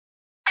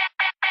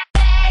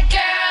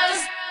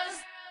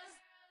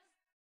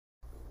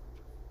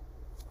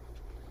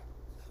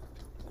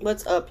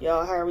What's up,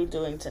 y'all? How are we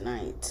doing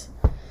tonight?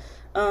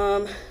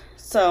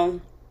 So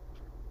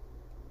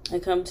I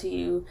come to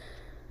you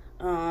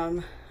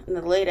in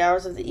the late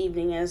hours of the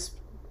evening as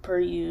per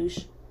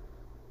usual.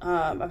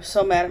 I'm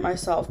so mad at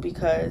myself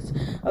because,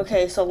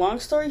 okay, so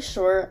long story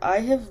short, I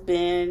have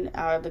been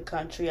out of the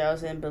country. I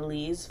was in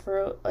Belize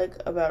for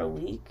like about a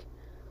week.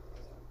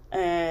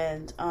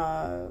 And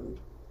I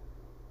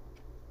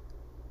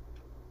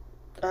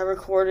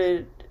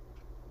recorded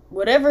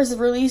whatever's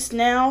released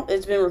now.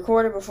 It's been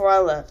recorded before I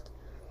left.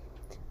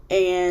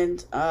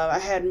 And I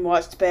hadn't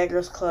watched Bad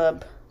Girls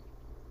Club.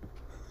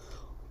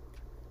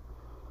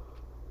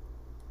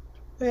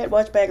 I had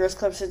watched Bad Girls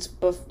Club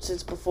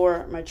since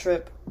before my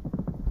trip,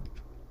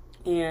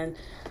 and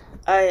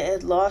I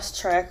had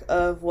lost track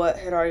of what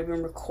had already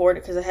been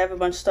recorded because I have a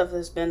bunch of stuff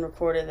that's been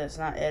recorded that's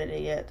not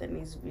edited yet that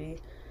needs to be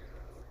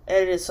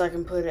edited so I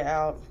can put it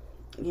out.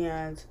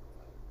 And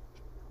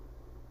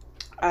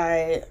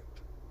I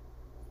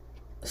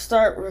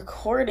start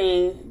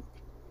recording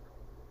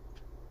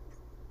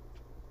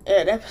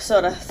an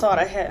episode I thought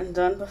I hadn't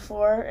done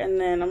before,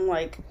 and then I'm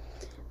like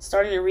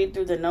starting to read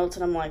through the notes,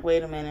 and I'm like,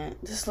 wait a minute,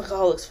 this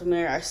all looks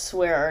familiar. I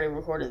swear I already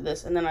recorded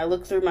this. And then I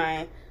look through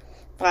my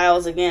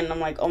files again, and I'm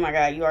like, oh my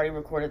god, you already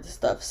recorded this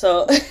stuff.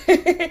 So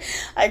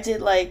I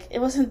did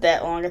it wasn't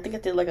that long. I think I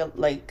did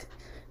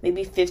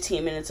maybe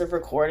 15 minutes of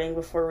recording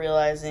before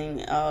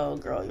realizing, oh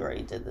girl, you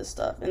already did this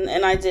stuff.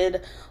 And I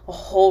did a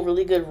whole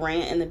really good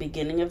rant in the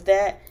beginning of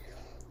that.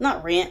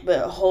 Not rant,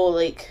 but a whole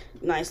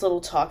nice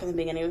little talk in the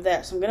beginning of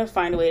that. So I'm gonna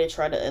find a way to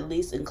try to at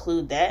least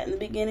include that in the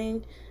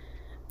beginning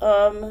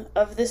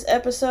of this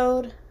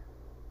episode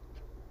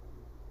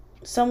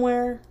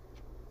somewhere.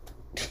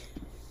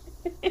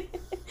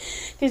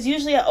 Because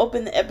usually I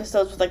open the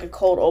episodes with a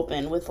cold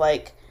open with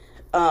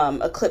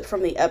a clip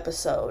from the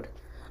episode.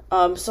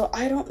 So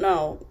I don't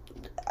know.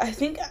 I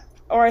think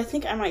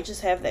I might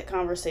just have that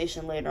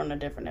conversation later on a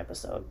different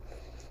episode.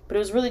 But it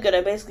was really good.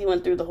 I basically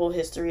went through the whole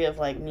history of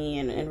me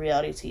and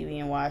reality TV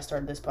and why I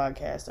started this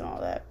podcast and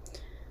all that.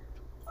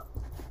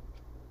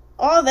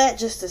 All that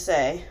just to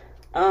say,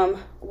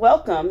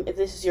 welcome if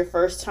this is your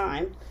first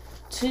time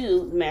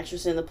to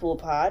Mattress in the Pool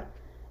Pod.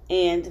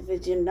 And if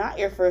it's not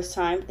your first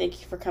time,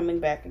 thank you for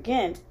coming back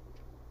again.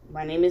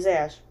 My name is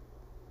Ash.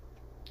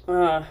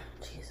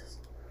 Jesus.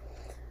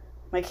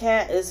 My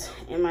cat is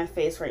in my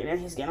face right now.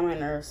 He's getting on my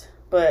nerves.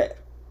 But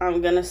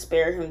I'm going to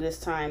spare him this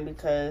time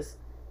because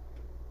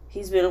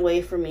he's been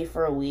away from me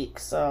for a week.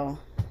 So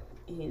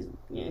he's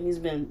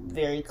been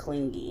very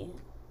clingy.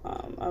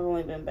 I've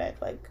only been back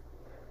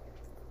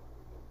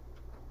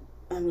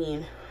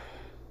maybe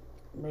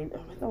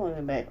I've only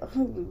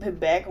been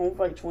back home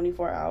for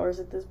 24 hours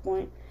at this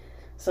point.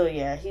 So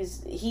yeah,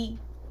 because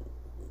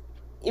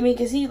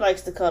he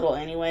likes to cuddle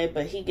anyway,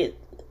 but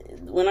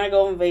when I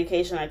go on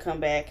vacation, I come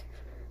back,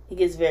 he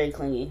gets very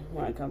clingy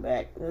when I come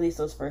back, at least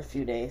those first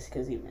few days,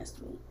 because he missed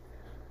me.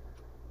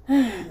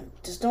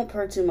 Just don't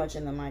purr too much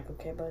in the mic,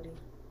 okay, buddy?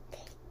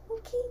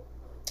 Okay.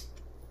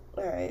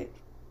 Alright.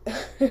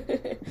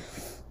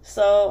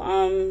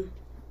 So,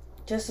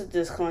 just a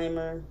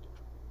disclaimer.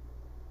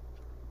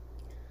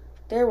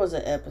 There was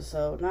an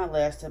episode, not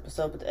last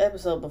episode, but the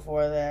episode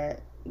before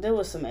that, there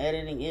was some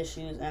editing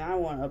issues, and I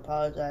want to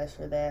apologize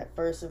for that,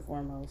 first and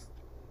foremost.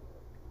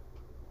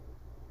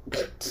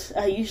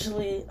 I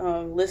usually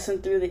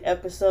listen through the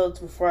episodes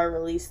before I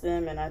release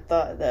them, and I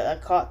thought that I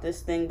caught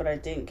this thing, but I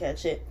didn't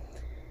catch it.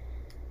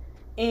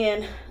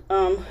 And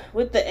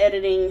with the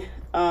editing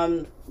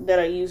that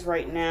I use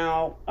right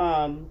now,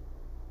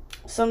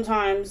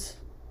 sometimes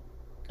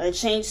I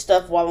change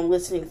stuff while I'm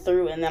listening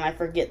through, and then I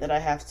forget that I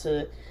have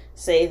to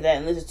save that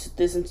and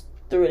listen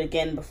through it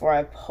again before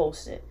I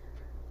post it.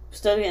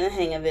 Still getting the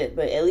hang of it,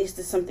 but at least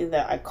it's something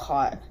that I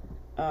caught.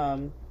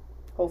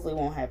 Hopefully it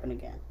won't happen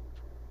again.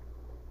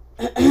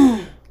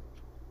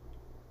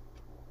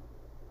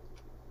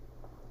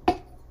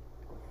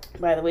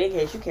 By the way, in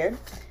case you cared,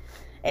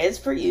 as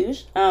per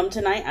usual,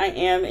 tonight I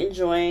am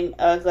enjoying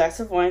a glass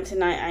of wine.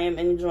 Tonight I am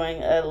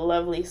enjoying a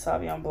lovely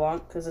Sauvignon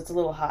Blanc because it's a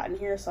little hot in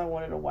here, so I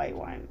wanted a white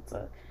wine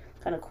to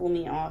kind of cool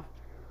me off.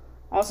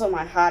 Also,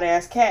 my hot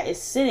ass cat is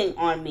sitting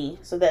on me,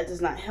 so that does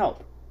not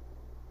help.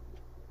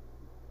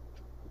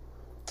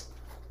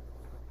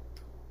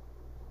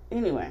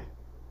 Anyway.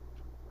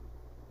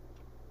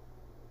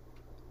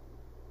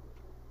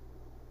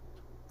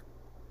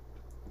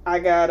 I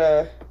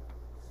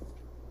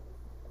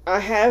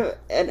have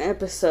an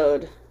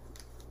episode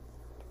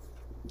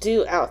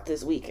due out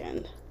this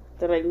weekend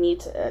that I need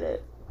to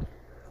edit.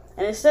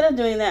 And instead of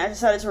doing that, I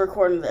decided to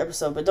record another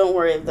episode. But don't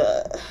worry,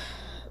 the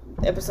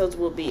episodes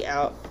will be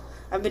out.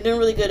 I've been doing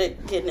really good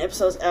at getting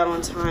episodes out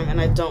on time,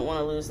 and I don't want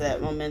to lose that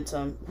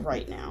momentum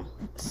right now.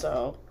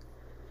 So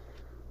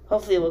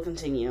hopefully it will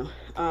continue.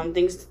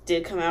 Things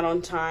did come out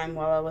on time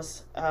while I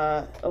was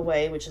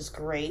away, which is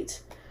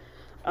great.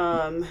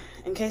 In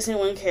case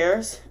anyone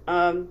cares,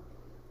 the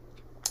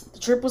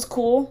trip was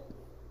cool.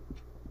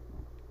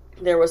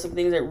 There were some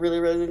things I really,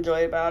 really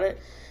enjoyed about it.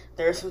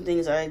 There are some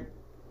things I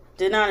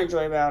did not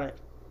enjoy about it.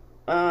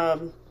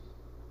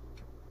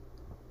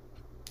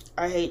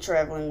 I hate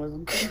traveling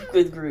with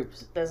with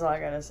groups. That's all I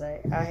gotta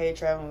say. I hate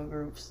traveling with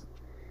groups.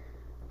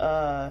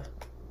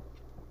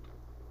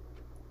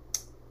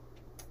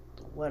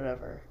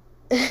 Whatever.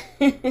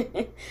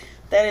 That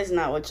is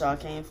not what y'all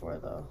came for,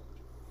 though.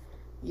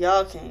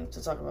 Y'all came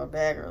to talk about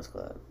Bad Girls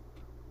Club.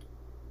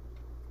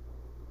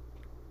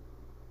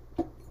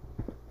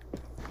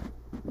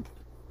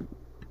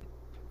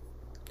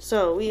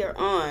 So, we are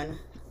on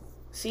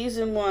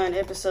Season 1,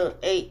 Episode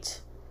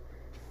 8,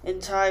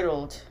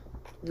 entitled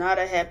Not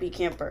a Happy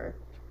Camper.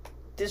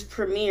 This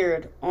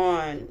premiered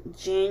on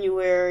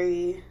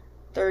January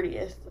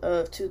 30th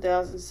of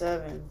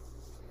 2007.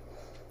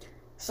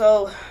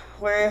 So,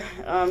 where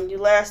you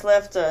last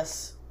left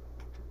us,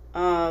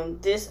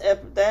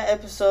 that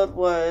episode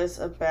was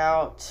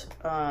about,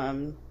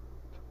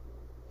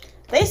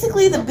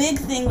 basically the big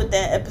thing with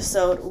that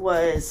episode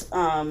was,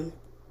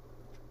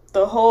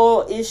 the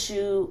whole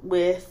issue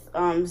with,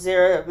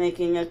 Zara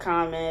making a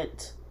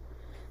comment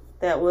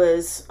that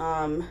was,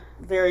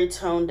 very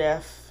tone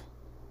deaf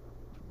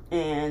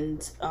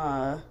and,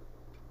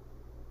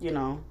 you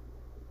know,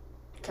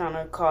 kind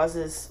of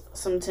causes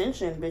some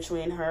tension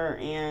between her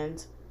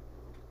and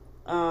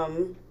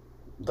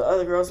the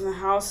other girls in the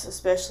house,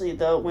 especially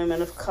the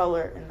women of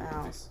color in the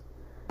house.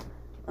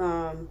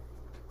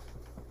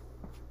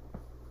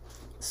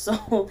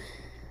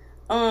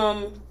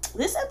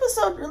 This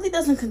episode really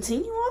doesn't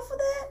continue off of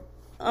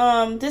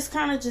that. This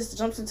kind of just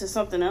jumps into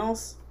something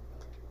else.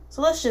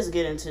 So let's just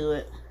get into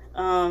it.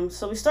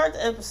 So we start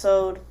the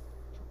episode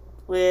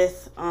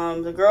with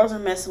the girls are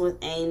messing with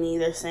Amy.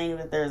 They're saying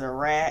that there's a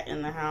rat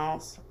in the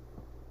house.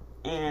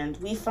 And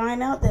we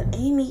find out that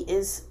Amy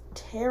is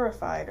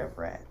terrified of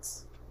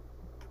rats.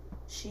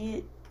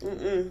 She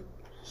don't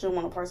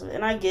want to parts of it.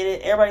 And I get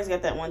it. Everybody's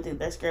got that one thing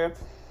they're scared of.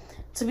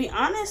 To be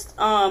honest,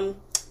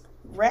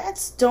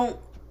 rats don't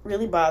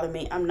really bother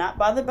me. I'm not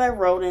bothered by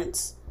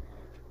rodents.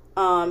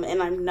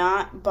 And I'm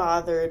not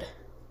bothered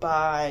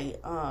by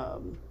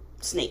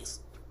snakes.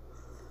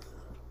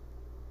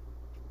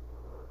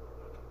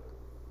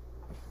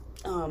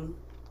 The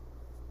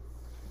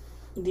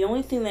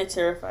only thing that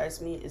terrifies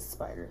me is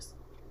spiders.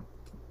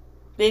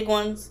 Big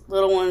ones,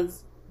 little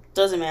ones,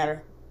 doesn't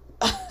matter.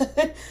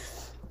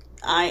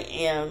 I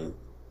am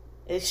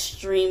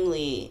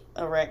extremely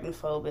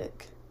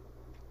arachnophobic,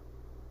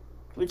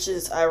 which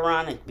is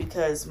ironic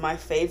because my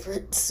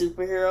favorite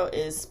superhero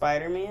is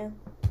Spider-Man.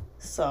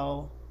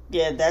 So,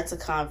 yeah, that's a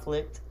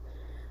conflict.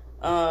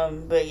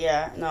 But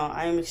yeah, no,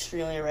 I'm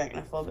extremely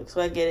arachnophobic. So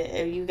I get it.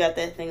 If you got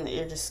that thing that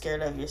you're just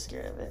scared of, you're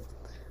scared of it.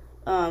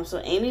 So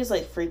Amy's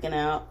like freaking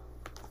out.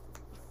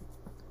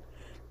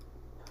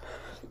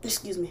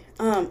 Excuse me.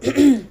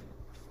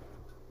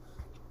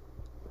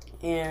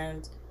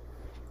 And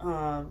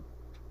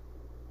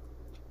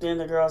then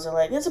the girls are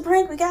like, it's a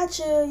prank, we got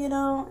you, you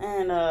know.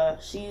 And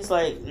she's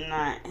like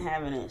not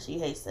having it. She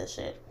hates that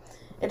shit.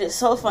 It is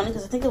so funny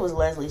because I think it was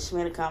Leslie. She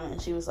made a comment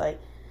and she was like,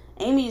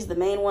 Amy's the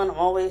main one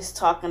always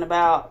talking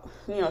about,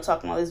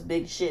 talking all this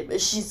big shit,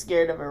 but she's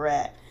scared of a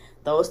rat.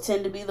 Those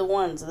tend to be the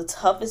ones. The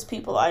toughest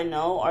people I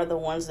know are the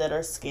ones that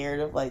are scared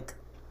of, like,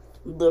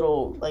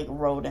 little, like,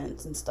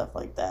 rodents and stuff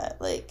like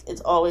that. Like,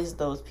 it's always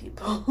those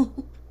people.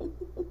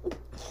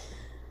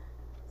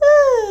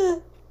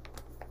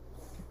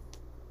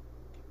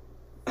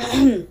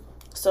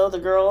 So the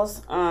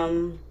girls,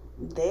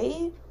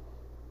 they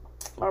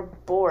are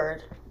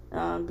bored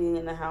being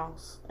in the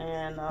house.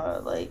 And,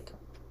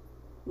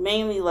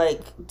 mainly,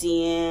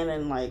 Deanne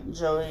and,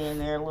 Jody and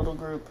their little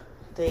group,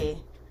 they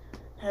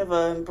have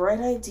a bright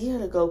idea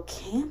to go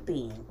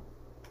camping.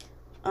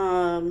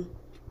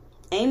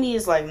 Amy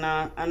is like,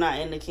 nah, I'm not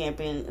into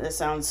camping. That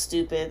sounds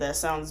stupid. That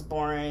sounds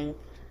boring.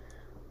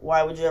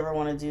 Why would you ever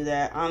want to do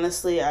that?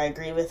 Honestly, I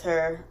agree with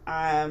her.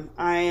 I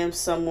am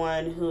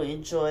someone who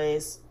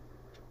enjoys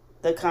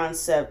the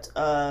concept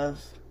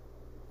of...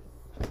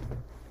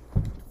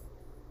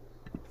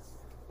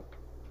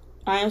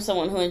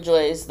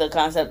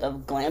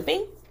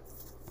 glamping.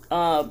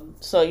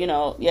 So, we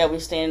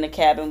stay in the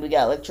cabin, we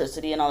got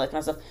electricity and all that kind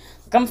of stuff.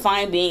 Like, I'm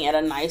fine being at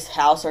a nice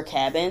house or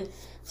cabin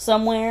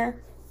somewhere,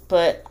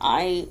 but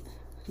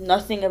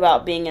nothing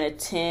about being in a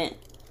tent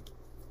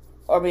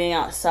or being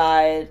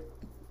outside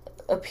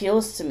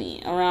appeals to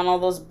me around all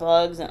those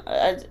bugs. And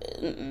I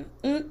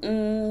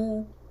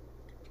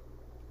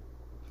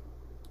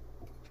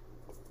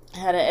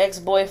had an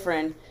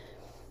ex-boyfriend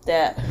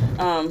that,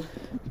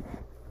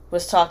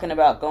 was talking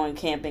about going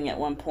camping at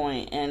one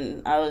point,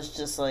 and I was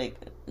just like,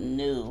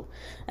 no.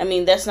 I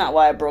mean, that's not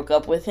why I broke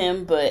up with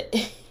him, but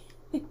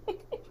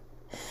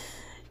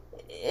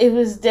it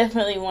was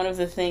definitely one of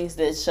the things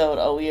that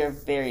showed, we are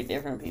very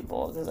different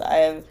people.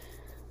 Because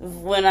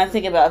when I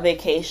think about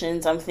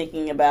vacations, I'm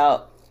thinking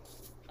about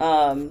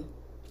going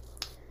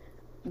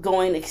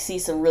to see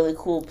some really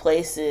cool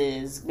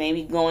places,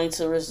 maybe going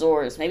to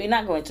resorts, maybe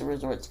not going to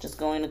resorts, just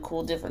going to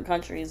cool different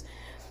countries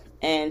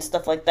and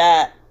stuff like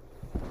that.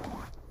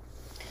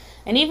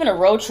 And even a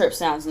road trip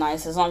sounds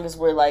nice as long as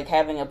we're,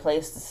 having a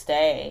place to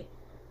stay.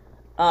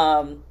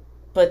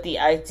 But the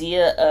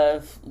idea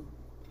of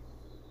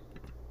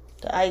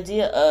The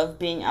idea of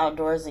being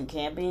outdoors and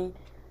camping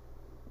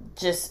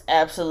just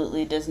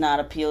absolutely does not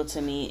appeal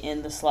to me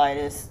in the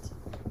slightest.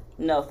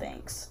 No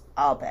thanks.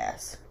 I'll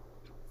pass.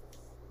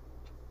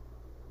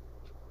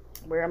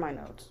 Where are my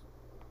notes?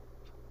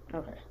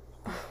 Okay.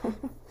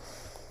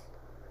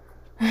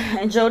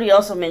 And Jody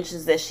also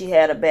mentions that she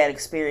had a bad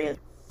experience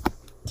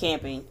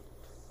camping.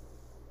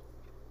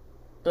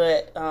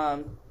 But,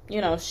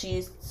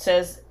 she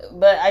says,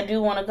 but I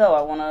do want to go.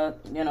 I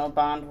want to,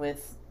 bond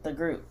with the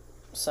group.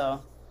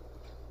 So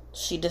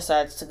she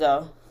decides to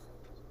go.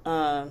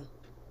 And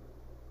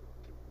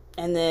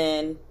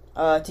then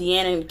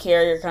Deanna and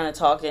Carrie are kind of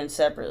talking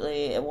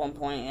separately at one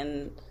point,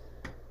 and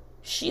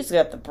she's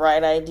got the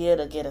bright idea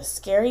to get a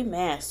scary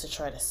mask to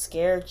try to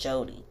scare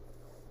Jody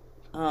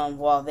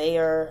while they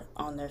are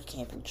on their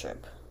camping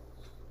trip.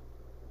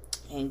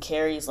 And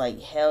Carrie's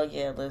like, hell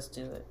yeah, let's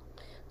do it.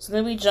 So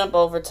then we jump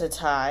over to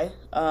Ty.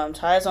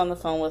 Ty's on the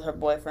phone with her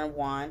boyfriend,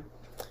 Juan,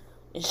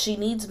 and she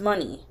needs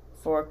money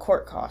for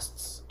court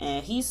costs.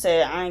 And he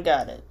said, I ain't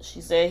got it.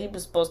 She said he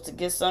was supposed to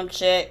get some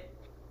check.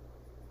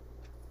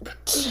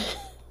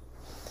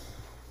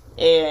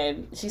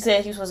 And she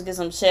said he was supposed to get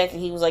some check, and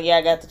he was like, yeah,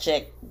 I got the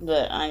check,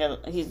 but I ain't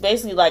got it. He's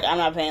basically like, I'm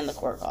not paying the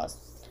court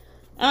costs.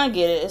 And I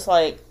get it. It's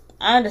like,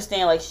 I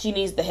understand, like, she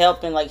needs the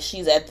help, and, like,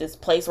 she's at this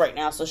place right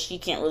now, so she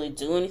can't really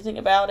do anything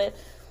about it.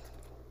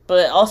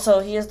 But also,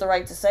 he has the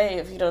right to say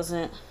if he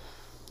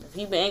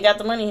ain't got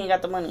the money, he ain't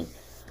got the money.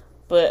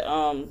 But,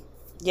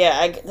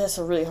 that's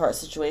a really hard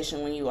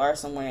situation when you are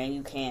somewhere and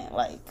you can't,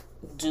 like,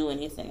 do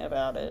anything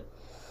about it.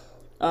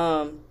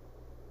 And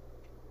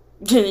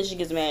then she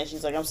gets mad.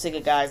 She's like, I'm sick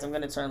of guys. I'm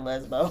going to turn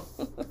lesbo.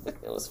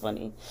 It was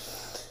funny.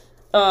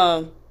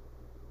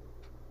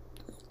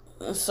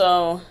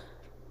 So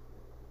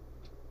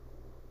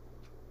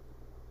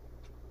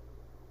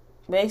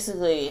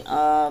basically,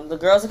 the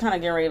girls are kind of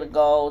getting ready to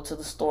go to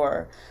the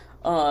store.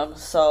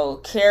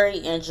 So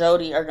Carrie and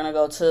Jody are gonna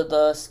go to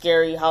the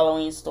scary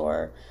Halloween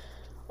store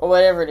or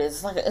whatever it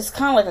is. It's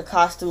kind of like a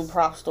costume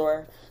prop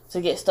store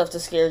to get stuff to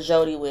scare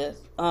Jody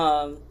with.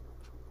 And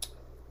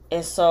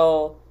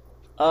so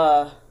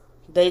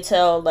they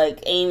tell like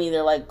Amy,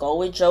 they're like, go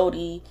with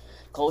Jody,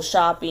 go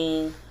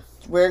shopping.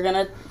 We're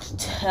gonna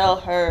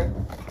tell her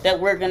that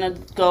we're gonna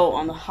go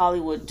on the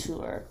Hollywood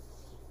tour,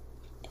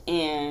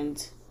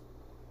 and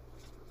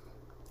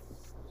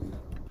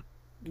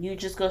you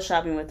just go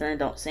shopping with her and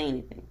don't say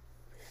anything.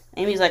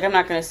 Amy's like, I'm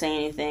not going to say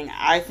anything.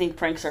 I think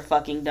pranks are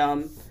fucking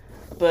dumb,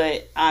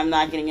 but I'm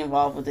not getting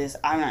involved with this.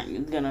 I'm not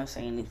going to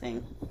say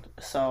anything.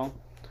 So,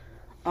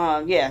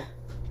 yeah.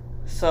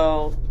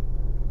 So,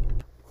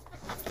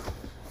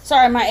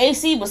 sorry, my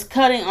AC was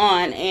cutting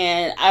on,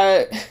 and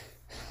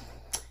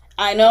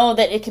I know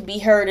that it could be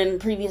heard in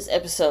previous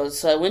episodes,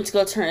 so I went to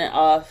go turn it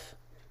off.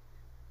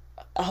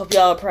 I hope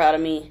y'all are proud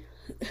of me.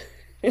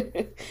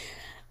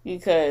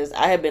 Because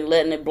I had been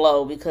letting it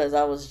blow because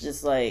I was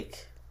just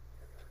like,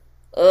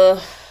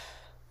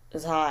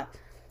 it's hot.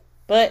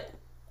 But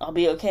I'll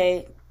be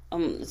okay.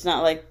 It's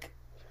not like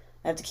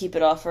I have to keep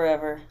it off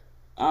forever.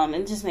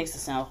 It just makes the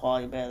sound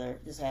quality better.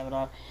 Just have it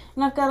off.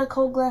 And I've got a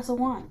cold glass of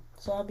wine,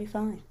 so I'll be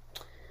fine.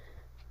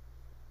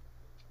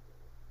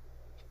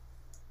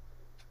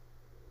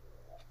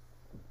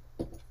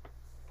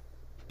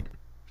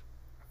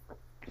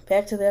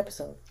 Back to the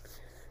episode.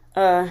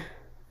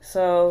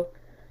 So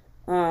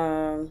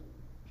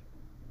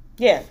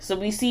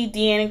we see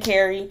Deanna and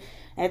Carrie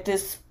at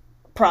this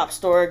prop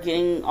store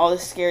getting all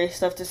this scary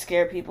stuff to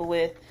scare people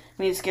with.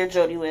 To scare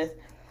Jody with.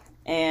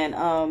 And,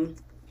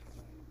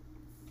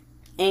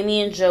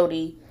 Amy and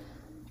Jody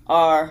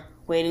are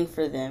waiting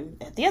for them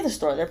at the other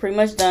store. They're pretty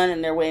much done,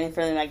 and they're waiting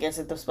for them, I guess,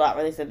 at the spot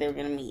where they said they were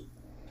going to meet.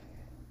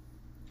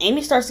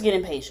 Amy starts to get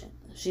impatient.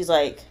 She's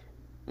like,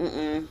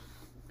 they're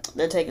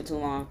taking too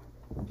long.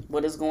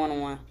 What is going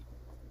on?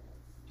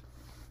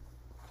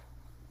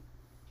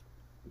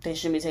 They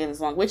shouldn't be taking this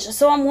long.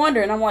 So I'm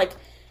wondering, I'm like,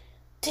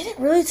 did it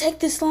really take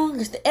this long?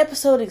 Is the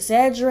episode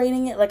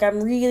exaggerating it? Like,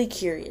 I'm really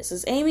curious.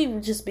 Is Amy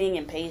just being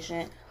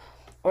impatient?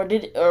 Or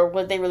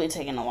was they really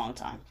taking a long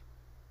time?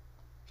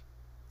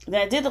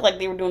 Then it did look like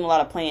they were doing a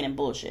lot of playing and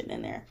bullshit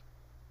in there.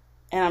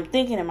 And I'm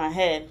thinking in my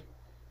head,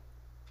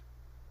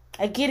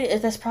 I get it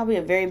if that's probably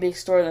a very big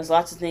store and there's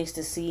lots of things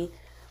to see.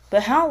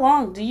 But how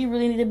long do you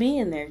really need to be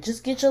in there?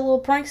 Just get your little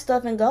prank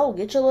stuff and go.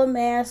 Get your little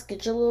mask,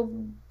 get your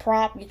little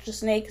prop, get your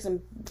snakes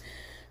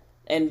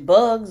and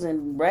bugs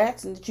and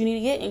rats and that you need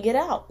to get and get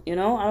out.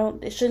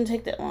 It shouldn't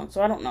take that long.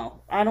 So I don't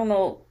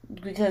know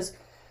because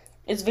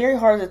it's very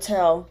hard to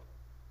tell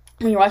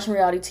when you're watching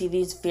reality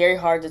TV. It's very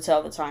hard to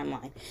tell the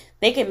timeline.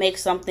 They can make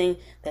something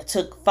that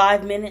took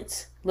 5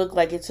 minutes look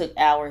like it took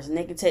hours, and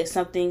they can take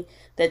something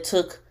that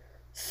took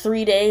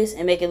 3 days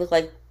and make it look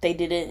like they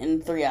did it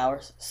in 3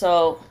 hours.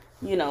 So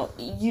you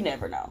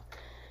never know.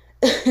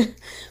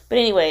 But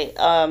anyway,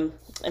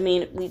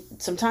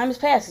 some time has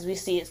passed as we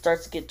see it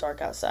starts to get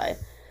dark outside.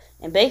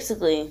 And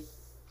basically,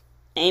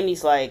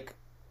 Amy's like,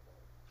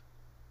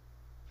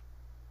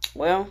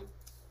 well,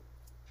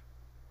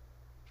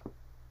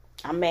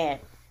 I'm mad.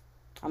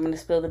 I'm going to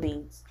spill the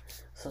beans.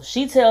 So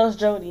she tells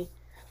Jody,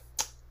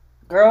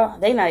 girl,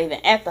 they not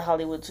even at the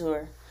Hollywood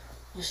tour.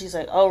 And she's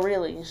like, oh,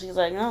 really? And she's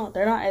like, no,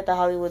 they're not at the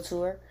Hollywood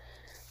tour.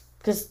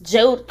 Because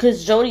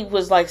Jody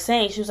was like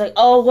saying, she was like,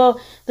 oh, well,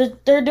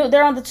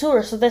 they're on the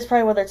tour, so that's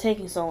probably why they're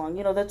taking so long.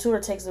 You know, the tour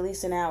takes at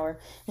least an hour.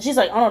 And she's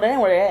like, oh, no, that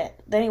ain't where they're at.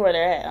 That ain't where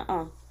they're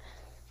at.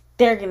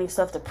 They're getting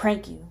stuff to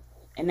prank you.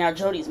 And now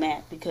Jody's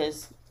mad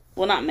because,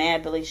 well, not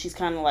mad, but like she's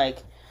kind of like,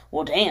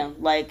 well,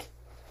 damn, like,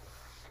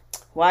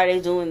 why are they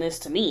doing this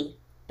to me?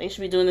 They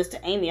should be doing this to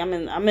Amy. I'm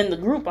in the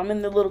group. I'm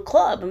in the little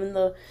club. I'm in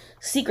the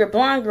secret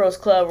blonde girls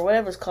club or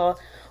whatever it's called.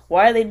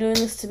 Why are they doing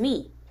this to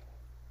me?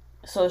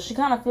 So she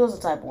kind of feels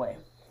the type of way.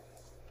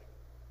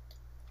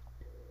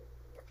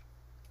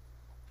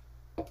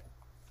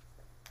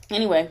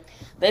 Anyway,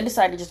 they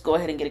decide to just go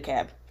ahead and get a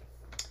cab.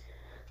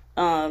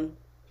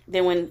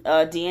 Then when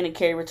Deanne and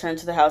Carrie return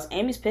to the house,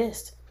 Amy's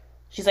pissed.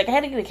 She's like, I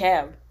had to get a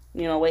cab,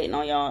 you know, waiting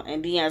on y'all.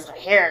 And Deanne's like,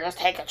 here, let's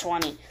take a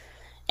 20.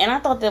 And I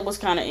thought that was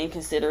kind of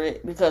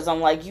inconsiderate because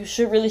I'm like, you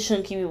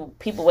shouldn't keep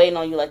people waiting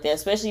on you like that,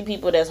 especially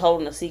people that's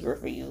holding a secret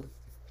for you.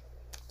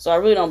 So I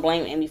really don't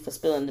blame Amy for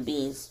spilling the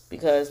beans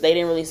because they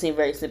didn't really seem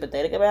very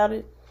sympathetic about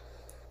it.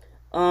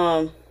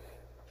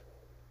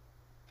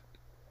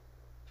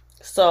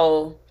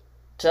 So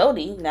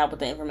Jody, now with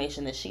the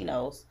information that she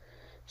knows,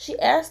 she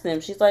asked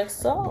them, she's like,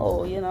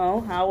 so, you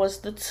know, how was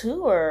the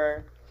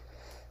tour?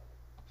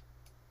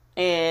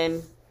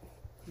 And,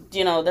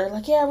 you know, they're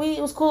like, yeah,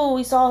 it was cool.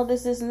 We saw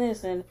this, and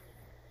this. And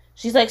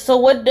she's like, so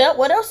what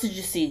else did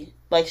you see?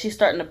 Like, she's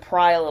starting to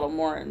pry a little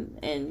more,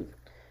 and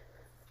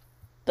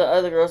the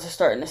other girls are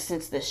starting to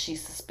sense that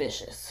she's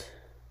suspicious.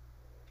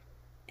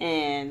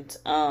 And,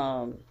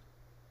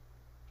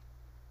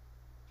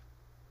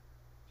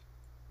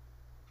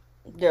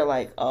 they're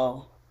like,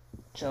 oh,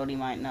 Jody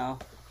might know.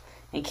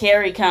 And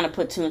Carrie kind of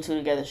put two and two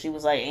together. She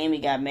was like, Amy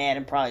got mad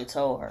and probably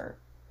told her.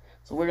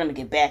 So we're going to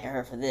get back at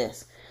her for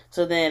this.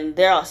 So then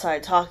they're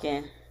outside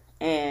talking.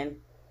 And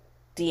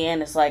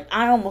Deanne is like,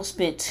 I almost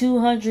spent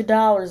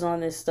 $200 on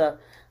this stuff.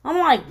 I'm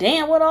like,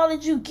 damn, what all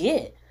did you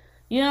get?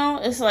 You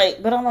know, it's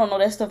like, but I don't know.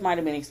 That stuff might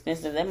have been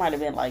expensive. That might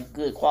have been like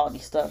good quality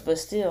stuff. But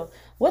still,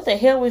 what the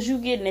hell was you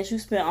getting that you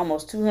spent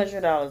almost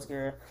 $200,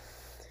 girl?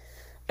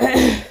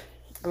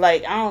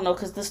 Like, I don't know,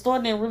 because the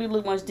store didn't really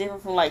look much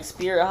different from, like,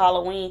 Spirit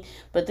Halloween.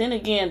 But then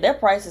again, their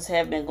prices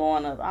have been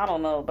going up. I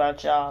don't know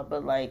about y'all,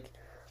 but, like,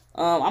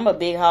 I'm a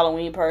big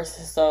Halloween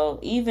person. So,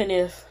 even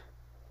if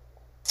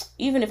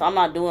I'm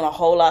not doing a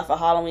whole lot for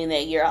Halloween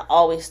that year, I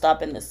always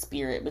stop in the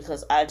Spirit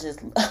because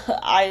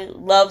I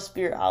love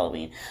Spirit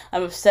Halloween.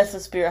 I'm obsessed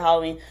with Spirit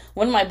Halloween.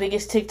 One of my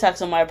biggest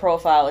TikToks on my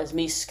profile is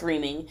me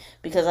screaming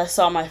because I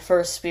saw my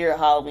first Spirit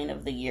Halloween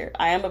of the year.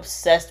 I am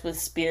obsessed with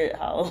Spirit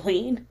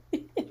Halloween.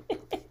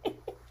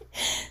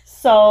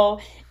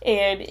 So,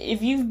 and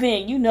if you've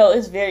been, you know,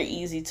 it's very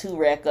easy to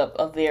rack up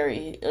a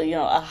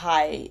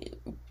high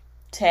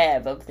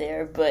tab up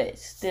there. But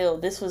still,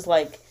 this was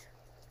like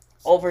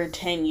over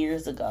 10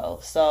 years ago.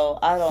 So,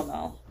 I don't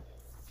know.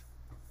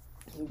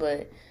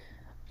 But,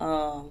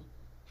 I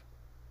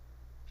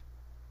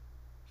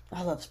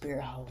love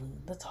Spirit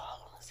Halloween. That's all I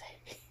want to say.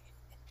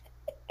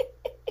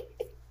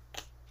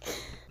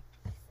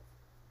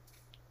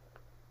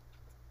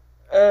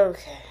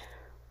 Okay.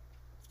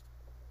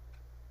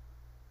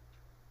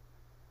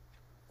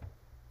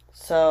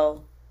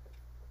 So,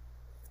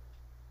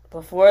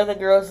 before the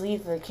girls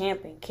leave for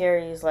camping,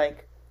 Carrie is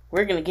like,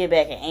 we're going to get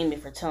back at Amy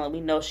for telling we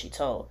know she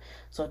told.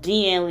 So,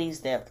 Deanne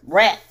leaves that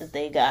rat that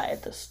they got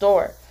at the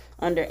store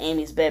under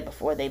Amy's bed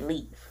before they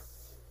leave.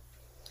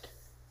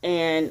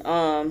 And,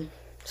 so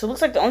it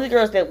looks like the only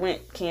girls that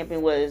went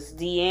camping was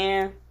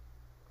Deanne,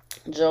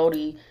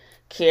 Jody,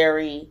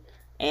 Carrie,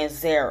 and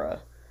Zara.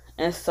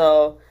 And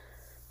so,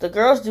 the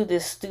girls do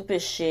this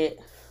stupid shit.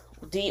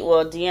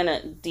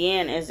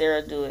 Deanne and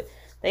Zara do it.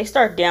 They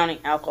start downing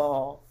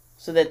alcohol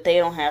so that they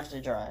don't have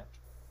to drive.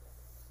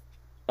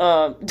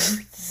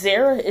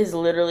 Zara is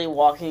literally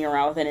walking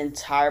around with an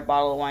entire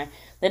bottle of wine.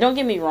 Now, don't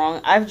get me wrong.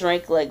 I've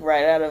drank, like,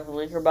 right out of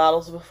liquor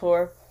bottles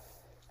before.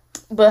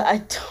 But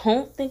I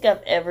don't think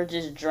I've ever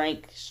just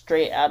drank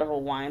straight out of a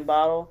wine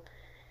bottle.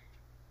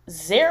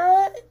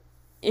 Zara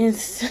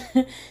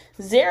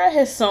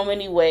has so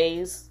many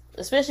ways,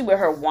 especially with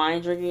her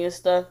wine drinking and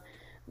stuff.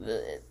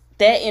 That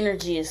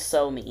energy is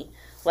so me.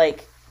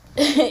 Like,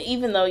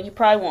 even though you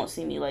probably won't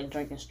see me like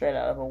drinking straight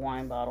out of a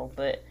wine bottle,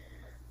 but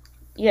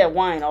yeah,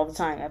 wine all the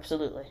time,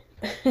 absolutely.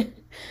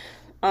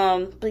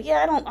 But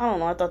yeah, I don't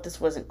know. I thought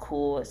this wasn't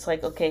cool. It's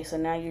like, okay, so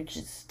now you're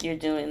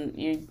doing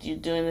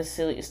this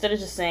silly, instead of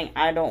just saying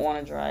I don't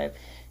want to drive,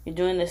 you're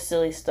doing this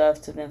silly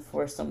stuff to then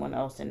force someone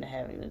else into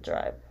having to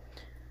drive.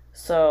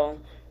 So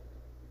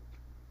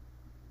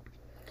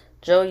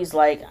Jody's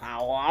like,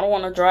 oh, I don't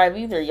want to drive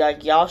either.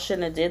 Like, y'all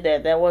shouldn't have did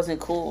that. That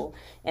wasn't cool.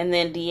 And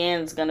then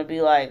Deanne's gonna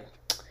be like,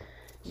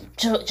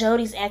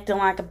 Jody's acting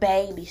like a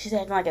baby. She's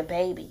acting like a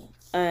baby.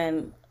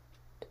 And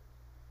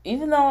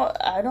even though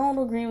I don't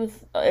agree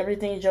with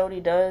everything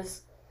Jody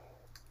does,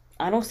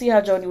 I don't see how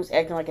Jody was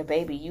acting like a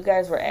baby. You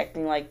guys were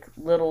acting like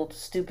little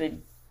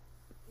stupid,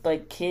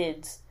 like,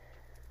 kids.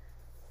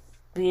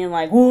 being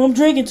like, well, I'm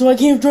drinking so I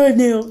can't drive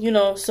now, you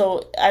know.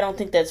 So I don't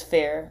think that's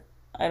fair.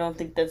 I don't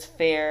think that's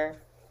fair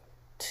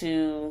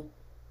to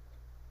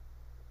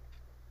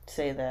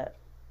say that.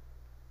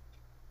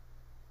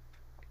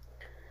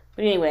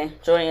 But anyway,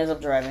 Jody ends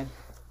up driving.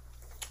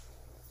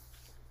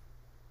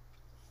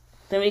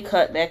 Then we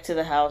cut back to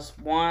the house.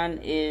 Juan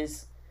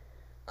is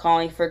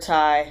calling for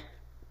Ty.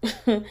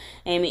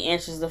 Amy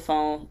answers the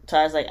phone.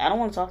 Ty's like, I don't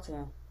want to talk to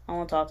him. I don't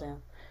want to talk to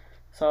him.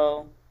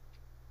 So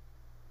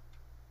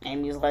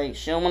Amy's like,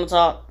 she don't want to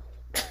talk.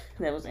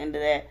 That was the end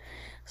of that.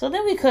 So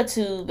then we cut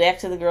to back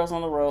to the girls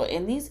on the road,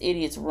 and these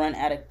idiots run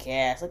out of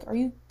gas. Like,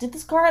 did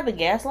this car have a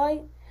gas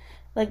light?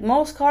 Like,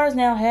 most cars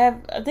now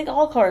have, I think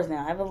all cars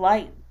now have a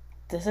light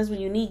that says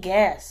when you need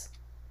gas.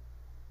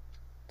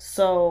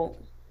 So,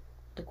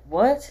 like,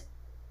 what?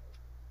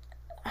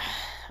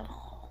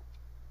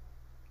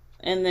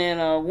 And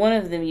then one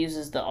of them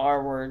uses the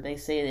R word. They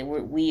say that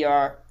we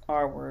are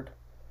R word.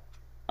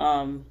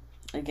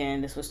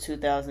 Again, this was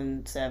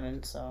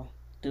 2007, so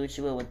do what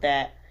you will with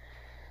that.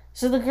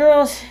 So the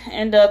girls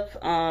end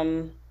up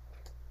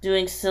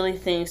doing silly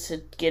things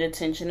to get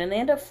attention, and they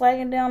end up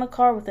flagging down a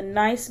car with a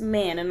nice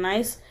man, a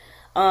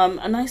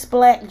nice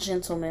black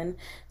gentleman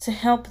to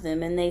help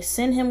them, and they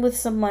send him with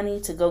some money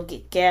to go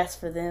get gas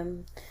for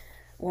them,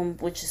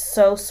 which is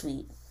so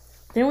sweet.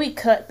 Then we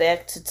cut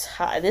back to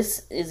Ty.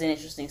 This is an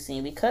interesting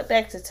scene. We cut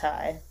back to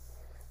Ty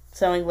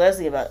telling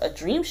Leslie about a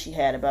dream she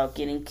had about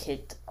getting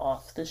kicked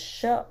off the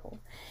show.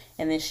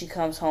 And then she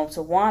comes home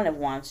to Juan, and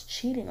Juan's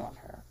cheating on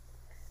her.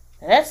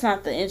 Now, that's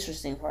not the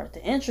interesting part.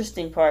 The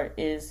interesting part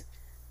is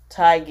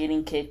Ty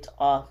getting kicked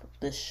off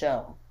the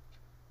show.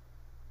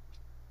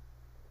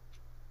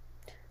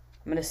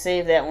 I'm going to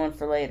save that one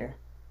for later.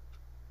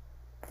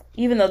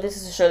 Even though this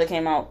is a show that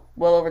came out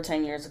well over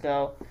 10 years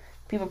ago,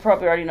 people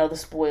probably already know the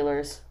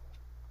spoilers.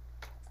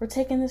 We're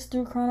taking this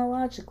through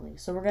chronologically,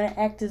 so we're going to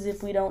act as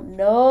if we don't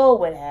know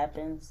what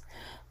happens.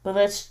 But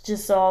let's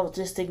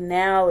just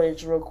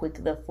acknowledge real quick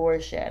the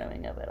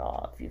foreshadowing of it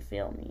all, if you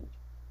feel me.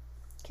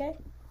 Okay?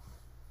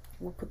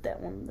 We'll put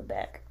that one in the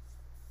back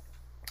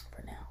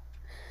for now.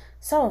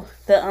 So,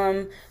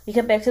 we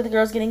get back to the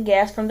girls getting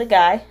gas from the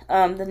guy.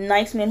 The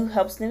nice man who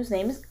helps them, his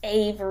name is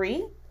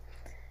Avery.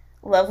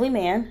 Lovely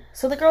man.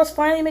 So the girls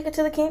finally make it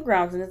to the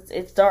campgrounds, and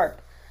it's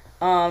dark.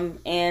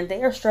 And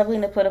they are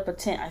struggling to put up a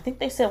tent. I think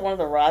they said one of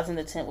the rods in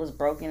the tent was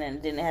broken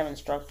and didn't have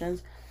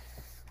instructions.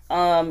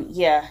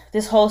 Yeah,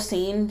 this whole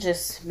scene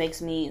just makes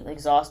me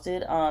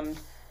exhausted.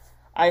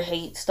 I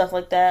hate stuff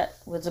like that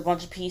with a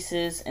bunch of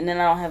pieces and then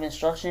I don't have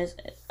instructions.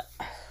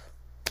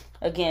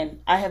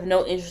 Again, I have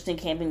no interest in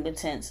camping with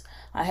tents.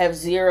 I have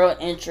zero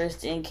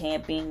interest in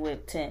camping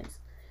with tents.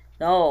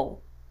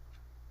 No.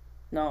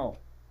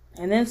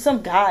 And then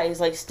some guy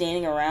is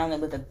standing around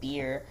them with a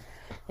beer,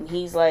 and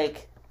he's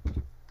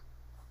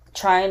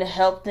trying to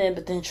help them,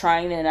 but then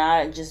trying to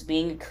not, and just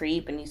being a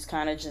creep, and he's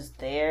kind of just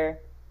there.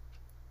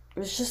 It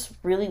was just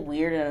really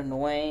weird and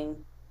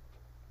annoying.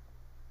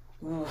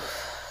 I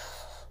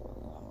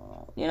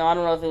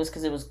don't know if it was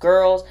because it was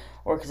girls,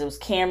 or because it was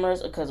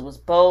cameras, or because it was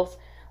both,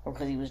 or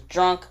because he was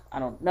drunk. I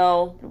don't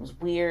know. It was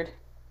weird.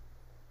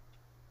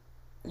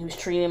 He was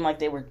treating them like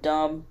they were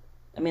dumb.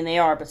 I mean, they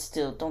are, but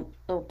still, don't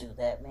do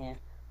that, man.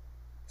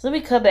 So then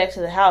we cut back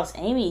to the house.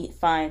 Amy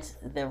finds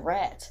the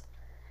rat.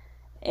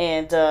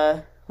 And,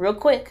 real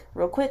quick, I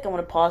want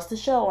to pause the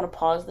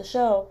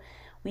show.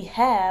 We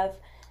have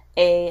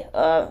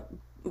a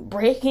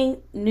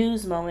breaking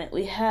news moment.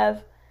 We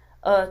have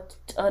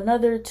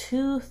another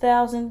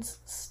 2000s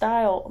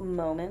style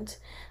moment.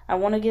 I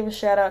want to give a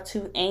shout out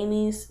to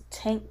Amy's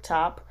tank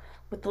top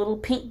with little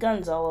pink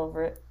guns all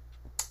over it.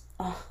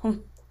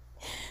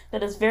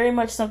 That is very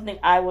much something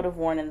I would have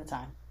worn in the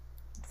time,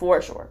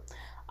 for sure.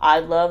 I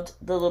loved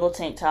the little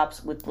tank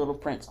tops with little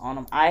prints on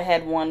them. I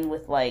had one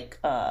with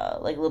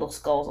little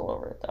skulls all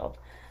over it though.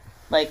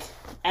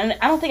 And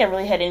I don't think I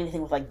really had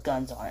anything with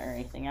guns on it or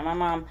anything. And my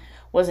mom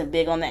wasn't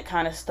big on that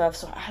kind of stuff,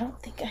 so I don't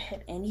think I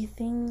had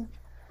anything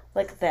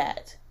like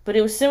that. But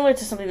it was similar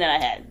to something that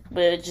I had,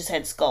 but it just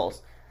had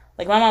skulls.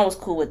 My mom was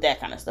cool with that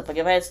kind of stuff.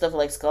 If I had stuff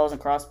like skulls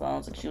and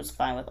crossbones, she was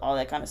fine with all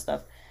that kind of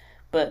stuff.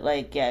 But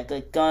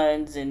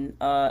guns and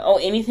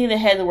anything that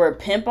had the word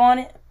pimp on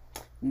it,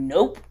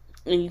 nope.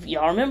 And if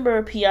y'all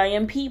remember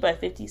P.I.M.P. by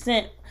 50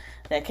 Cent,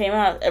 that came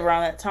out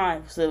around that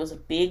time. So it was a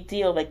big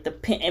deal. The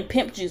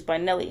Pimp Juice by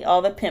Nelly.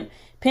 All the pimp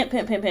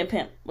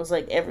was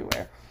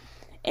everywhere.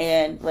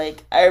 And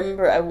I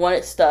remember I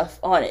wanted stuff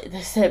on it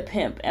that said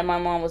pimp. And my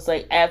mom was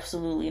like,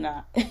 absolutely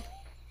not.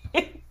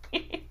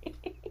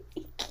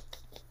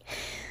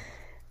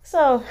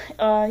 So,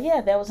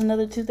 that was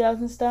another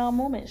 2000 style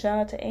moment. Shout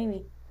out to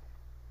Amy.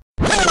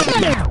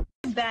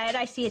 Bed,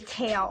 I see a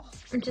tail.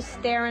 I'm just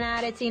staring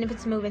at it, seeing if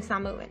it's moving. It's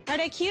not moving. Are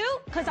they cute?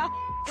 Because I'll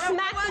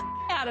smack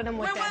the out of them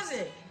with this. Where was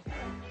it?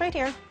 Right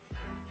here.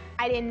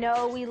 I didn't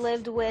know we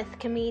lived with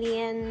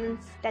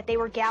comedians, that they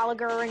were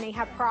Gallagher and they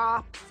have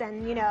props,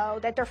 and,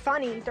 that they're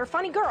funny. They're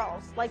funny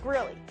girls,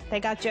 really. They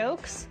got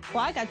jokes?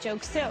 Well, I got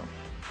jokes, too.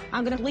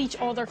 I'm gonna bleach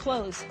all their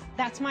clothes.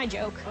 That's my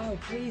joke. Oh,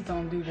 please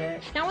don't do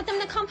that. Now I want them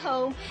to come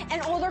home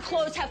and all their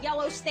clothes have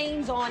yellow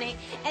stains on it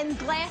and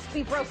glass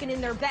be broken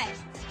in their bed.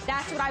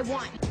 That's what I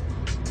want.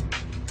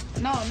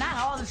 No, not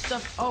all this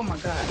stuff. Oh my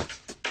God.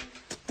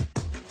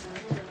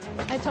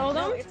 I told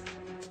them,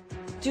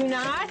 do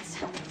not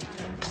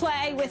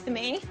play with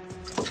me.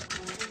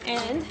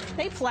 And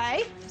they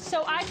play,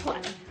 so I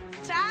play.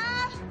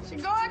 Child, she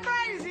going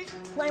crazy.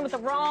 Playing with the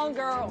wrong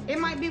girl. It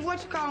might be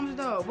what you call them,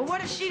 though. But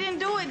what if she didn't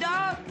do it,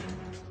 dog?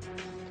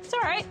 It's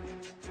all right.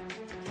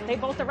 They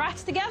bolt the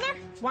rats together.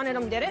 One of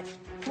them did it.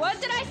 What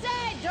did I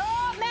say?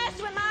 Don't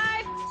mess with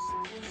my...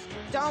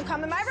 Don't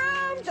come in my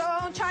room.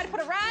 Don't try to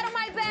put a rat on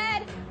my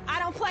bed. I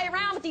don't play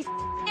around with these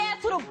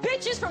ass little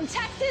bitches from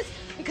Texas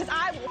because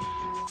I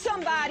will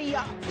somebody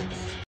up.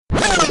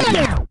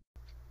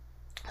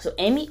 So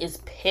Amy is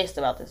pissed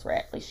about this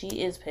rat. Like, she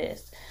is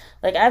pissed.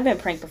 Like, I've been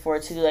pranked before,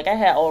 too. Like, I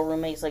had old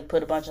roommates, like,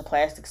 put a bunch of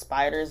plastic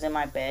spiders in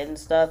my bed and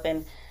stuff.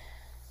 And,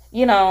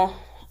 you know,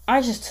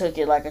 I just took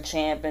it like a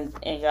champ and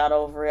got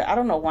over it. I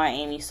don't know why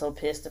Amy's so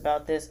pissed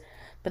about this.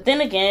 But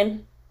then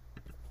again,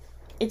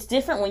 it's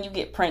different when you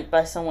get pranked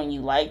by someone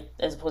you like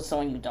as opposed to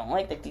someone you don't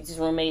like. Like, these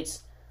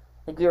roommates,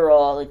 like, we were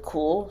all, like,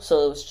 cool.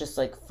 So it was just,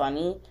 like,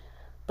 funny.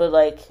 But,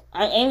 like,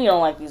 Amy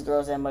don't like these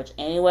girls that much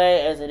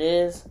anyway, as it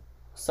is.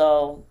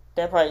 So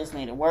that probably just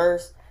made it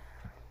worse.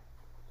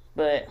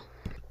 But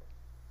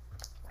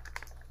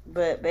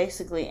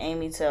basically,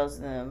 Amy tells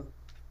them,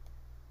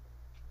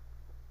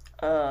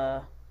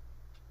 nah,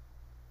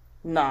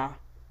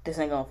 this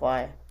ain't gonna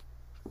fly.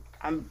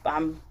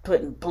 I'm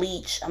putting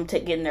bleach. I'm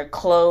getting their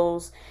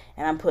clothes,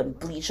 and I'm putting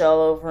bleach all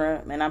over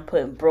them, and I'm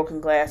putting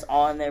broken glass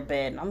all in their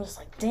bed. And I'm just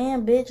like,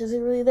 damn, bitch, is it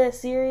really that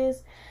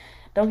serious?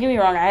 Don't get me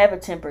wrong, I have a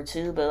temper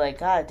too, but like,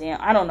 goddamn,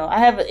 I don't know. I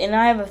have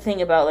a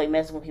thing about like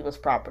messing with people's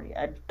property.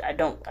 I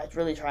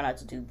really try not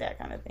to do that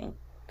kind of thing.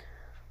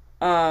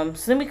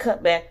 So then we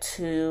cut back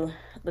to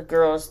the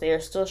girls. They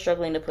are still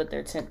struggling to put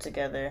their tent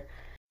together.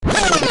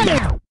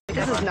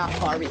 This is not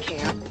Barbie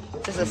camp.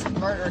 This is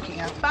murder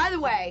camp. By the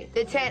way,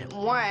 the tent,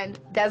 1,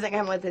 doesn't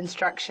come with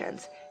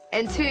instructions.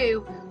 And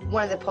 2,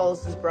 one of the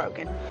poles is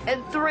broken.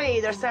 And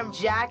 3, there's some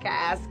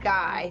jackass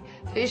guy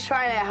who's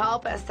trying to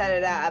help us set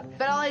it up.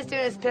 But all he's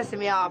doing is pissing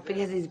me off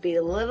because he's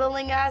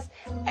belittling us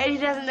and he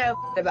doesn't know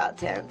about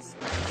tents.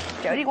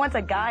 Jody wants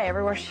a guy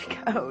everywhere she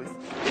goes.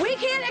 We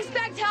can't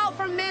expect help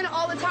from men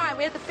all the time.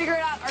 We have to figure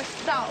it out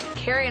ourselves.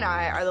 Carrie and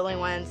I are the only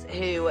ones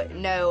who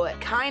know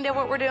kind of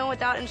what we're doing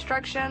without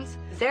instructions.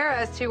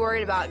 Sarah is too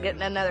worried about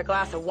getting another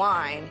glass of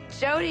wine.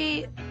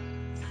 Jody,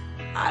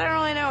 I don't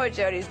really know what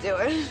Jody's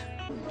doing.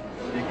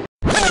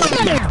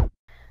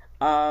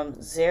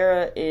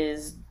 Zara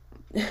is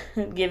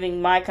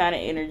giving my kind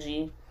of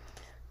energy.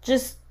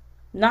 Just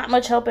not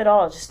much help at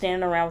all. Just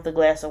standing around with a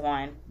glass of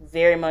wine.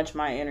 Very much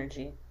my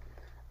energy.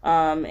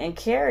 And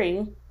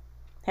Carrie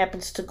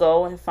happens to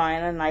go and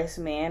find a nice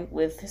man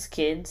with his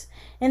kids.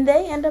 And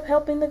they end up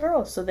helping the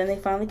girls. So then they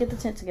finally get the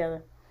tent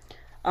together.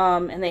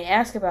 And they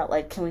ask about,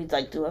 like, can we,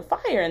 like, do a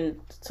fire?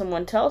 And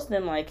someone tells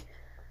them, like,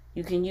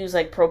 you can use,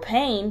 like,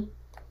 propane.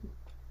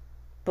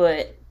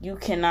 But you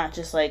cannot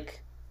just, like,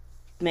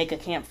 make a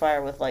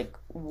campfire with, like,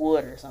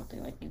 wood or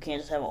something. Like, you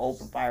can't just have an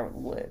open fire with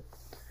wood.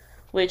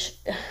 Which,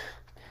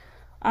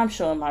 I'm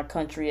showing my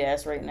country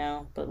ass right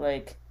now. But,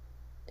 like,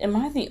 am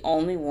I the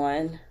only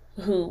one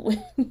who,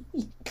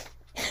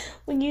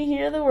 when you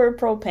hear the word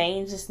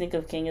propane, just think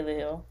of King of the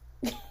Hill?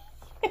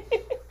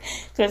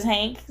 Because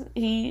Hank,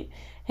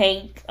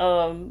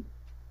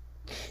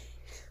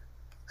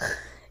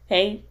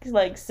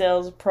 like,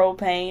 sells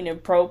propane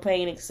and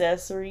propane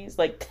accessories.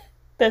 Like,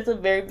 that's a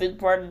very big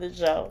part of the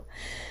show.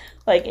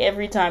 Like,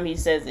 every time he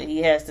says it,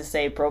 he has to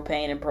say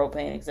propane and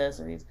propane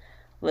accessories.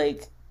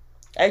 Like,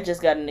 I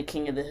just got into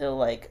King of the Hill,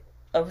 like,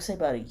 I would say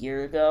about a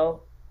year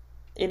ago.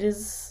 It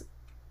is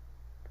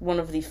one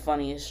of the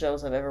funniest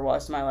shows I've ever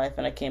watched in my life,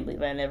 and I can't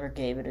believe I never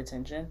gave it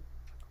attention.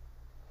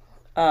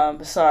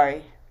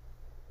 Sorry.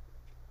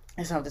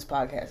 That's not what this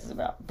podcast is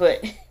about.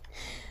 But,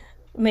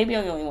 maybe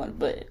I'm the only one,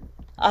 but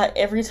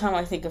every time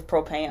I think of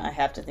propane, I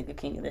have to think of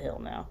King of the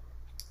Hill now.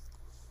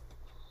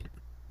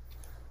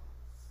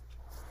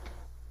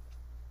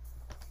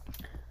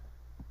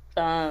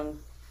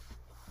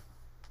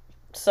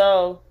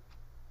 So,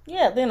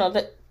 yeah, they know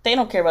that they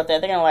don't care about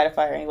that. They're gonna light a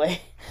fire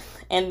anyway.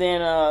 And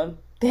then,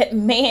 that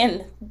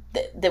man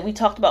that we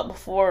talked about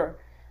before,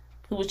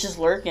 who was just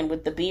lurking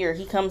with the beer,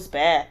 he comes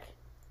back.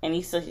 And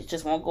he says it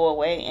just won't go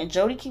away. And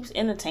Jody keeps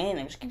entertaining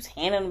him. She keeps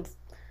handing him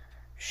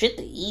shit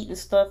to eat and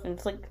stuff. And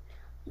it's like,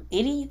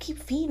 idiot, you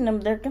keep feeding them.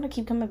 They're gonna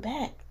keep coming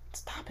back.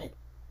 Stop it.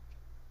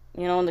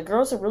 You know, and the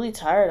girls are really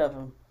tired of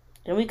him.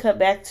 Then we cut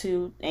back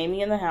to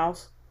Amy in the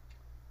house.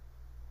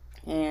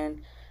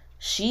 And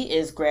she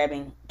is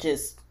grabbing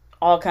just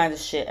all kinds of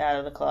shit out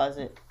of the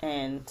closet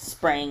and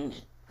spraying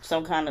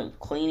some kind of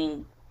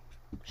cleaning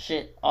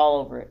shit all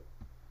over it.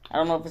 I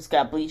don't know if it's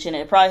got bleach in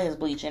it. It probably has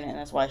bleach in it, and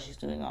that's why she's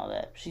doing all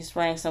that. She's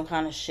spraying some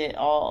kind of shit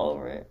all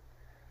over it.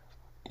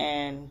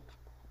 And,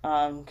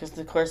 because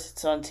of course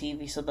it's on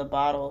TV, so the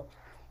bottle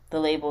the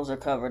labels are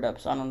covered up,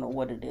 so I don't know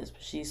what it is.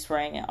 But she's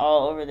spraying it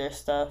all over their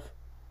stuff.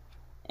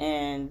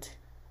 And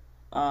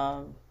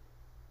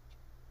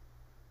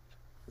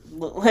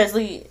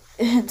Leslie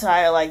and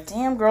Ty are like,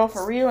 damn, girl,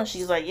 for real? And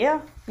she's like,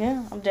 yeah,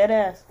 I'm dead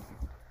ass.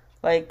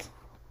 Like,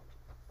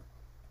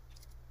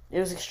 it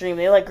was extreme.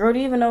 They're like, girl, do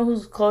you even know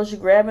whose clothes you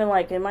grabbing?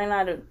 Like, it might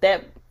not have,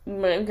 that, you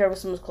might be grabbing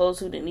someone's clothes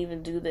who didn't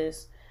even do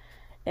this.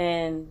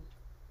 And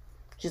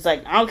she's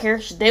like, I don't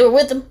care. They were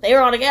with them. They were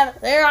all together.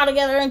 They were all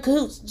together in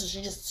cahoots. So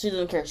she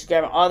doesn't care. She's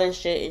grabbing all their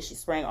shit and she's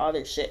spraying all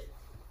their shit.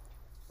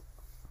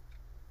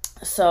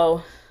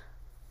 So,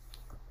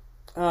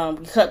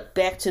 we cut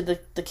back to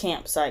the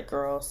campsite,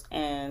 girls.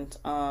 And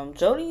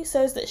Jody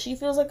says that she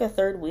feels like a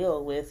third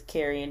wheel with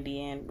Carrie and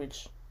Deanne,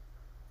 which,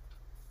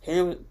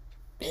 here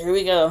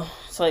we go.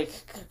 It's like,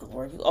 good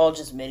Lord, you all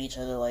just met each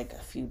other like a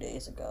few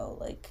days ago.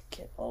 Like,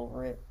 get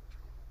over it.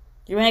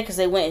 You're mad because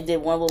they went and did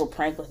one little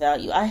prank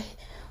without you.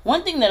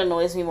 One thing that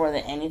annoys me more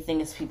than anything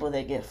is people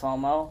that get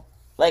FOMO.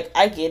 Like,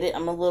 I get it.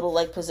 I'm a little,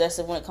 like,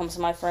 possessive when it comes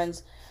to my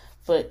friends.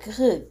 But,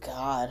 good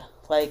God.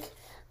 Like,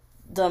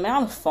 the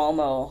amount of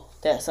FOMO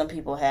that some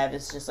people have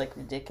is just, like,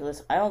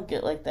 ridiculous. I don't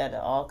get like that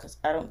at all because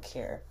I don't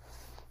care.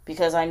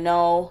 Because I don't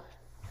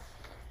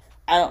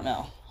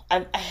know.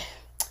 I'm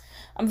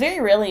very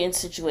rarely in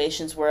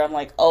situations where I'm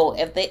like, oh,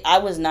 I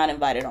was not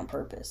invited on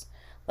purpose.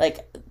 Like,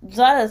 a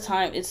lot of the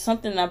time, it's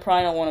something I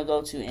probably don't want to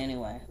go to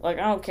anyway. Like,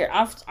 I don't care.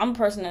 I'm a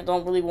person that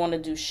don't really want to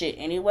do shit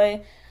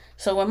anyway.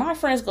 So when my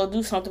friends go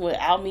do something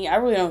without me, I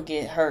really don't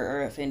get hurt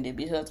or offended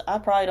because I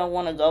probably don't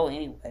want to go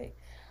anyway.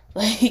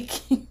 Like,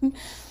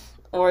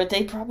 or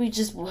they probably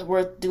just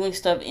were doing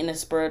stuff in a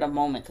spur of the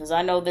moment. Because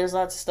I know there's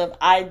lots of stuff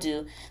I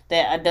do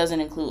that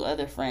doesn't include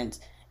other friends.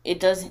 It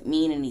doesn't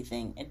mean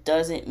anything. It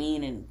doesn't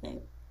mean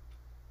anything.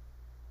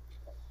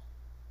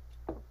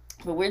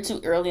 But we're too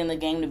early in the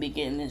game to be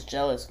getting this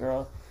jealous,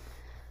 girl.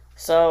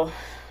 So,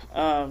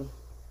 the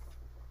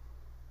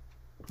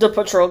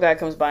patrol guy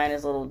comes by in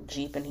his little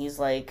Jeep and he's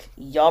like,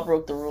 y'all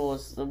broke the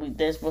rules.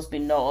 There's supposed to be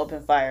no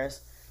open fires.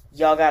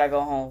 Y'all gotta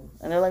go home.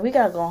 And they're like, we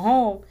gotta go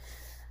home.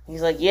 And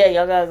he's like, yeah,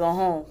 y'all gotta go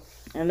home.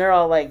 And they're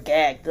all like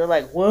gagged. They're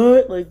like,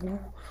 what? Like,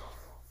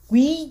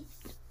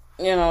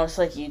 it's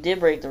like, you did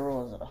break the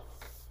rules though.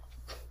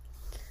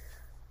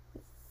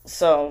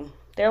 So,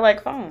 they're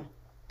like, fine.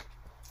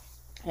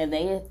 And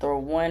they throw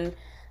one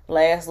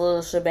last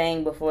little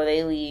shebang before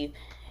they leave.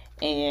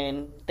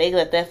 And they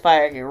let that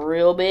fire get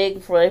real big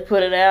before they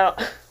put it out.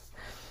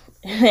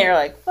 And they're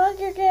like, fuck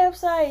your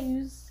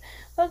campsite.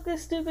 Fuck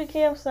this stupid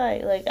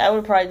campsite. Like, I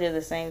would probably do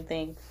the same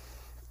thing.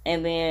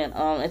 And then,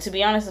 and to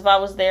be honest, if I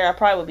was there, I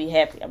probably would be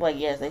happy. I'm like,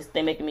 yes,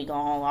 they making me go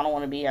home. I don't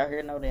want to be out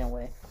here no damn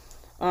way.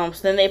 So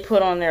then they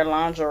put on their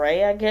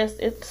lingerie, I guess.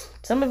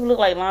 Some of it looked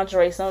like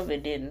lingerie, some of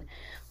it didn't.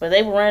 But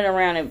they were running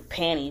around in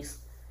panties.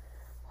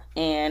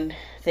 And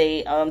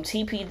they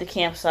TP'd the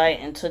campsite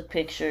and took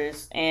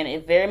pictures. And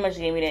it very much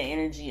gave me that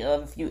energy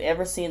of, if you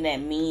ever seen that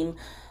meme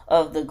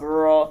of the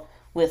girl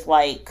with,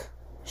 like,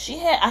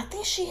 I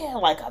think she had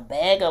like a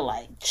bag of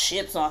like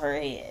chips on her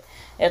head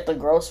at the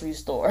grocery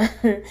store.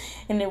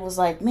 And it was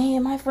like,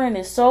 man, my friend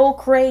is so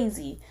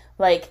crazy.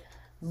 Like,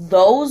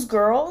 those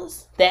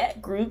girls,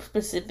 that group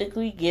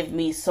specifically, give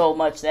me so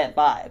much that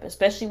vibe.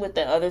 Especially with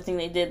the other thing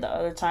they did the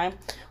other time,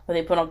 where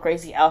they put on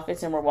crazy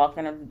outfits and were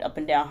walking up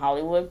and down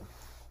Hollywood.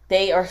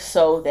 They are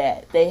so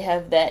that. They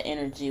have that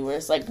energy where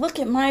it's like, look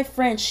at my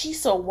friend.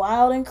 She's so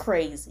wild and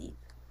crazy.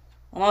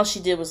 And all she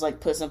did was,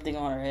 like, put something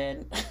on her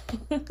head.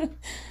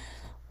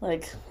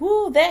 Like,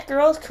 whoo, that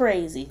girl's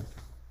crazy.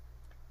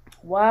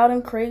 Wild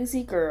and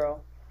crazy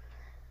girl.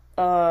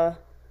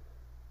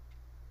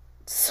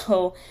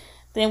 So,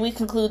 then we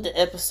conclude the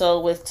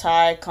episode with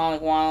Ty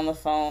calling Juan on the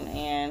phone.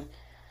 And,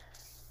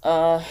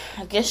 I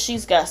guess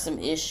she's got some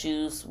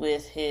issues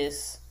with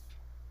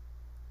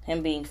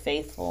him being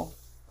faithful.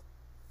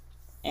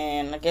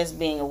 And I guess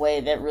being away,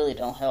 that really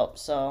don't help.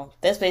 So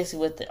that's basically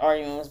what the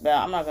argument was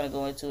about. I'm not going to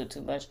go into it too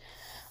much.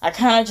 I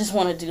kind of just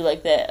want to do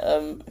like that.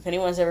 If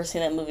anyone's ever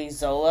seen that movie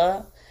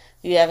Zola,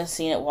 if you haven't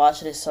seen it,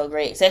 watch it. It's so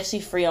great. It's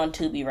actually free on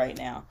Tubi right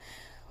now.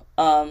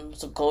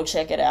 So go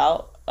check it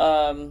out.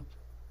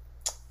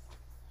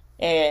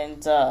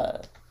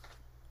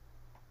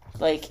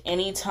 Like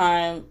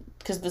anytime,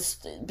 because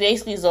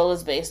basically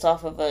Zola's based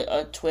off of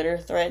a Twitter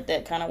thread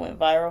that kind of went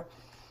viral.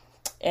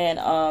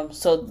 And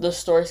so the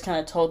story's kind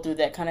of told through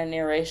that kind of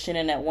narration.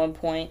 And at one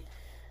point,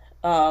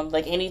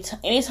 like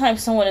anytime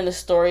someone in the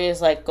story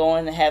is like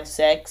going to have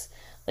sex,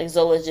 like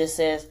Zola just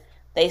says,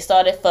 they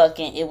started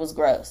fucking, it was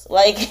gross.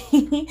 Like,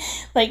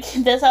 like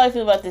that's how I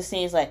feel about this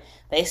scene. It's like,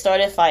 they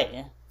started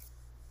fighting.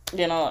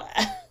 You know,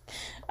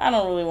 I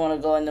don't really want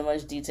to go into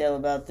much detail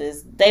about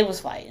this. They was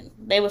fighting.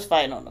 They was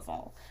fighting on the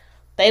phone.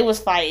 They was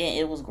fighting,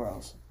 it was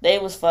gross. They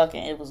was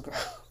fucking, it was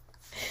gross.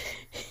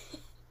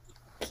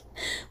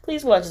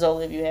 Please watch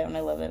Zola if you haven't. I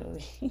love that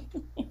movie.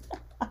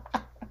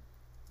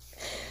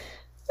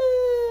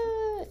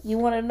 You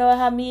want to know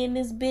how me and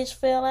this bitch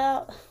fell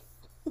out?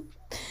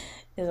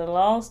 is a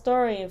long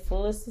story and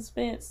full of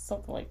suspense,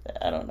 something like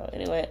that. I don't know.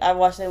 Anyway, I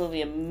watched that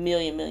movie a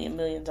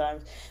million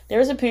times. There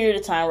was a period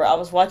of time where I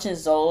was watching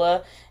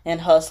Zola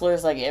and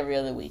Hustlers like every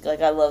other week.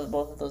 Like, I love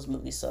both of those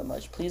movies so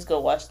much. Please go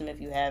watch them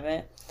if you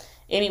haven't.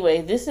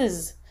 Anyway, this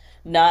is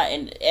not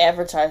an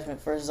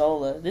advertisement for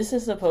Zola. This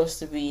is supposed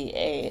to be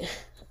a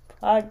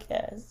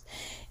podcast.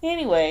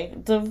 Anyway,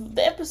 the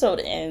episode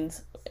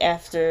ends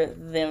after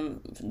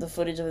the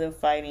footage of them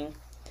fighting.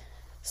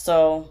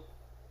 So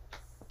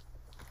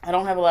I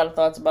don't have a lot of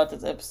thoughts about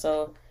this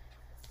episode.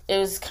 It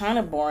was kind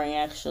of boring,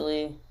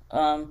 actually.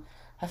 I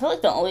feel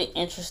like the only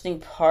interesting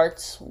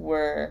parts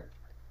were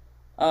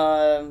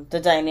the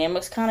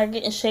dynamics kind of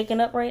getting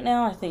shaken up right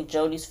now. I think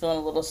Jody's feeling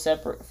a little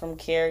separate from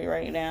Carrie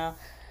right now.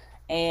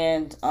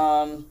 And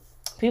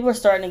people are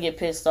starting to get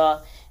pissed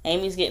off.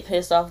 Amy's getting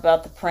pissed off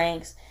about the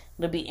pranks.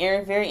 It'll be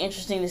very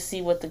interesting to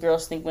see what the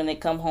girls think when they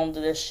come home to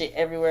their shit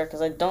everywhere,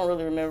 because I don't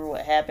really remember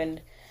what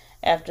happened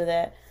after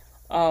that.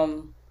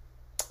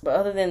 But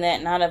other than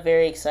that, not a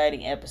very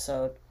exciting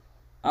episode.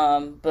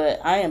 But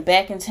I am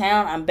back in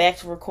town. I'm back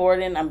to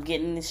recording. I'm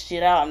getting this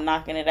shit out. I'm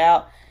knocking it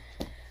out.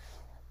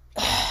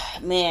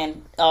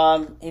 Man,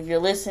 if you're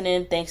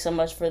listening, thanks so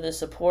much for the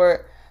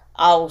support.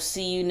 I will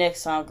see you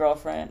next time,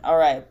 girlfriend. All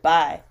right,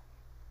 bye.